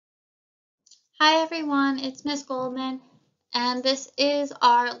Hi everyone, it's Miss Goldman, and this is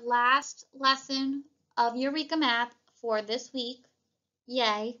our last lesson of Eureka Math for this week.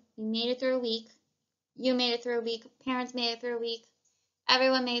 Yay, we made it through a week. You made it through a week. Parents made it through a week.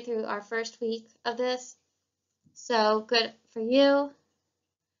 Everyone made it through our first week of this. So good for you.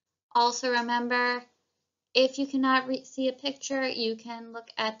 Also remember, if you cannot see a picture, you can look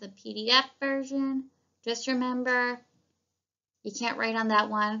at the PDF version. Just remember, you can't write on that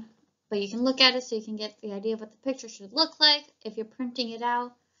one. But you can look at it so you can get the idea of what the picture should look like. If you're printing it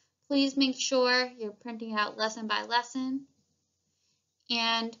out, please make sure you're printing it out lesson by lesson.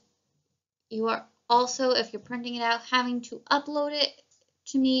 And you are also, if you're printing it out, having to upload it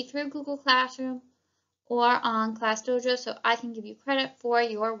to me through Google Classroom or on Class Dojo so I can give you credit for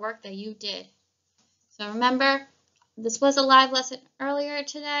your work that you did. So remember, this was a live lesson earlier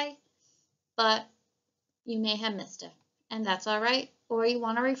today, but you may have missed it, and that's all right. Or you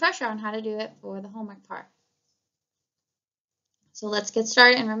want a refresher on how to do it for the homework part. So let's get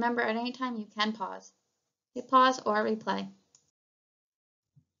started, and remember, at any time you can pause. Hit pause or replay.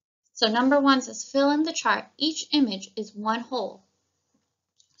 So number 1 says fill in the chart. Each image is one whole.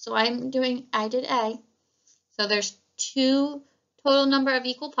 So I did A. So there's 2 total number of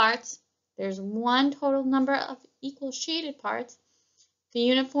equal parts. There's 1 total number of equal shaded parts. The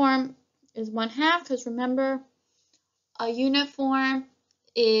uniform is 1/2, because remember, a uniform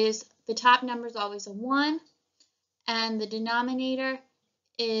is the top number is always a 1, and the denominator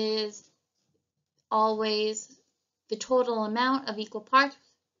is always the total amount of equal parts.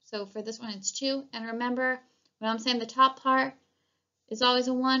 So for this one, it's 2. And remember, when I'm saying the top part is always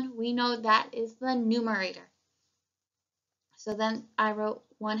a 1, we know that is the numerator. So then I wrote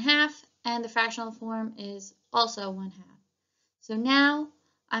 1/2, and the fractional form is also 1/2. So now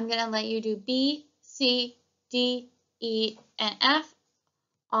I'm going to let you do B, C, D, E, and F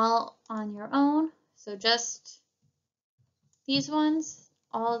all on your own. So just these ones,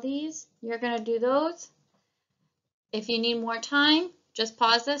 all of these, you're going to do those. If you need more time, just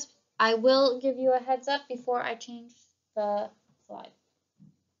pause this. I will give you a heads up before I change the slide.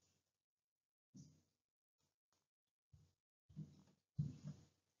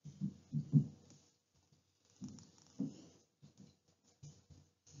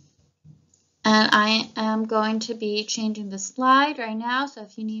 And I am going to be changing the slide right now, so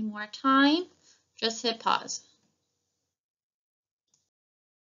if you need more time, just hit pause.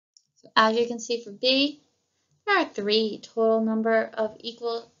 So as you can see for B, there are 3 total number of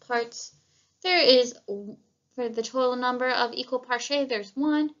equal parts. There is, for the total number of equal parts shaded, there's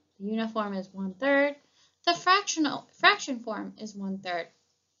 1. The uniform is 1/3. The fraction form is 1/3.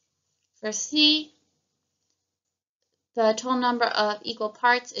 For C, the total number of equal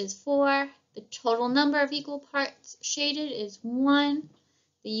parts is 4. The total number of equal parts shaded is 1.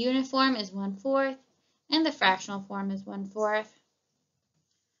 The uniform is 1/4. And the fractional form is 1/4.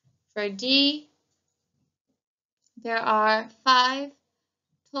 For D, there are 5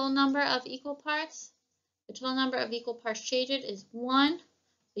 total number of equal parts. The total number of equal parts shaded is 1.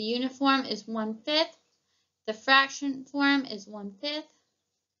 The uniform is 1/5. The fraction form is 1/5.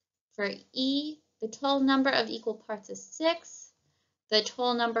 For E, the total number of equal parts is 6. The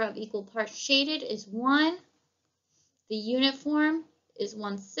total number of equal parts shaded is 1. The uniform is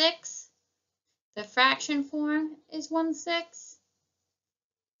 1/6. The fraction form is 1/6.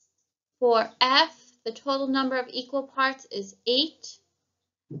 For F, the total number of equal parts is 8.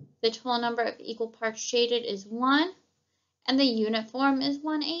 The total number of equal parts shaded is 1. And the uniform is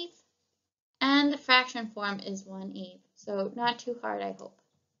 1/8. And the fraction form is 1/8. So not too hard, I hope.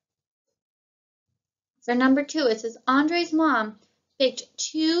 For number 2, it says Andre's mom baked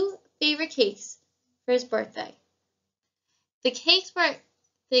 2 favorite cakes for his birthday. The cakes were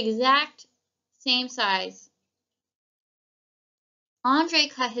the exact same size. Andre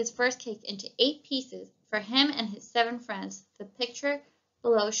cut his first cake into 8 pieces for him and his 7 friends. The picture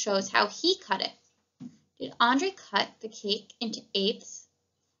below shows how he cut it. Did Andre cut the cake into eighths?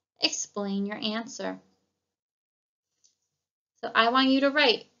 Explain your answer. So I want you to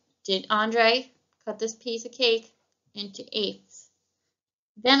write, did Andre cut this piece of cake into eighths?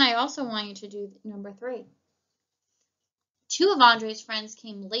 Then I also want you to do number 3. 2 of Andre's friends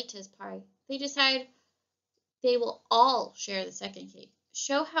came late to his party. They decided they will all share the second cake.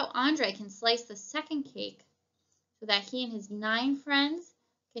 Show how Andre can slice the second cake so that he and his 9 friends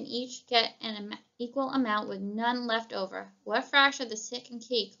can each get an equal amount with none left over. What fraction of the second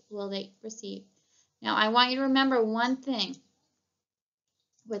cake will they receive? Now I want you to remember one thing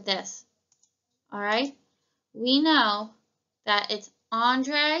with this. All right? We know that it's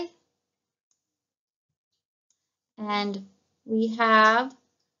Andre, and we have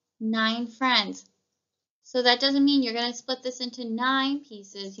 9 friends. So that doesn't mean you're going to split this into 9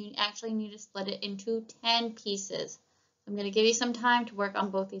 pieces. You actually need to split it into 10 pieces. I'm going to give you some time to work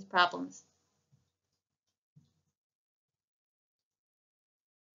on both these problems.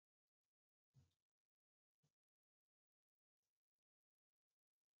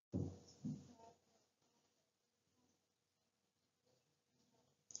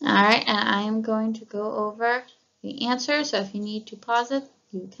 All right, and I am going to go over the answer, so if you need to pause it,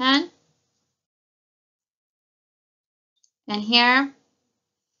 you can. And here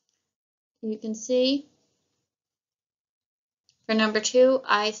you can see for number 2,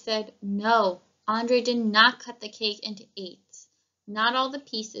 I said no. Andre did not cut the cake into 8s. Not all the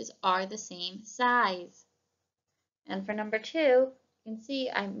pieces are the same size. And for number 2, you can see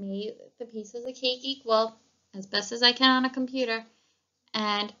I made the pieces of cake equal as best as I can on a computer,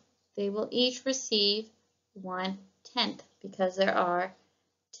 and they will each receive 1/10 because there are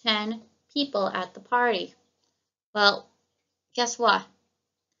 10 people at the party. Well, guess what?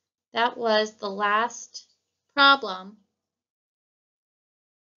 That was the last problem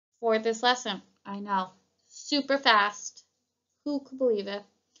for this lesson. I know, super fast. Who could believe it?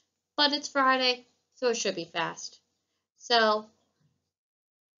 But it's Friday, so it should be fast. So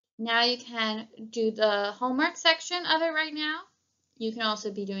now you can do the homework section of it right now. You can also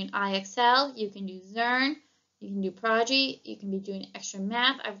be doing IXL, you can do Zern, you can do Prodigy, you can be doing extra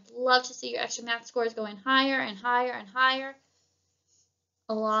math. I'd love to see your extra math scores going higher and higher and higher,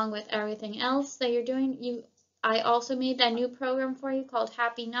 along with everything else that you're doing. I also made that new program for you called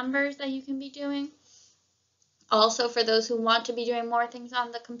Happy Numbers that you can be doing. Also, for those who want to be doing more things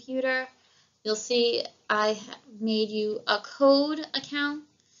on the computer, you'll see I made you a code account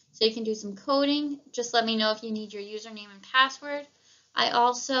so you can do some coding. Just let me know if you need your username and password. I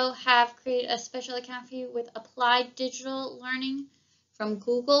also have created a special account for you with Applied Digital Learning from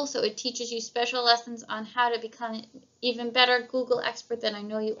Google, so it teaches you special lessons on how to become an even better Google expert than I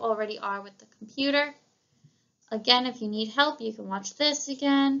know you already are with the computer. Again, if you need help, you can watch this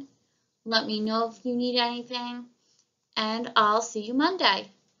again. Let me know if you need anything, and I'll see you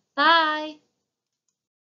Monday. Bye!